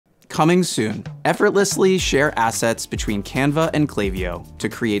Coming soon, effortlessly share assets between Canva and Klaviyo to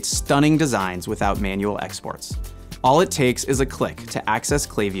create stunning designs without manual exports. All it takes is a click to access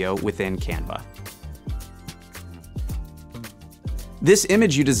Klaviyo within Canva. This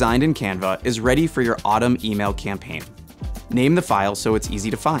image you designed in Canva is ready for your autumn email campaign. Name the file so it's easy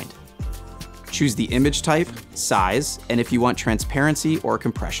to find. Choose the image type, size, and if you want transparency or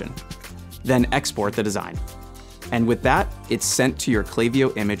compression. Then export the design. And with that, it's sent to your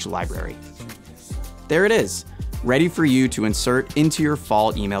Klaviyo image library. There it is, ready for you to insert into your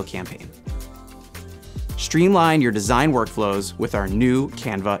fall email campaign. Streamline your design workflows with our new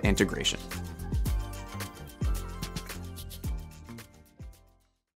Canva integration.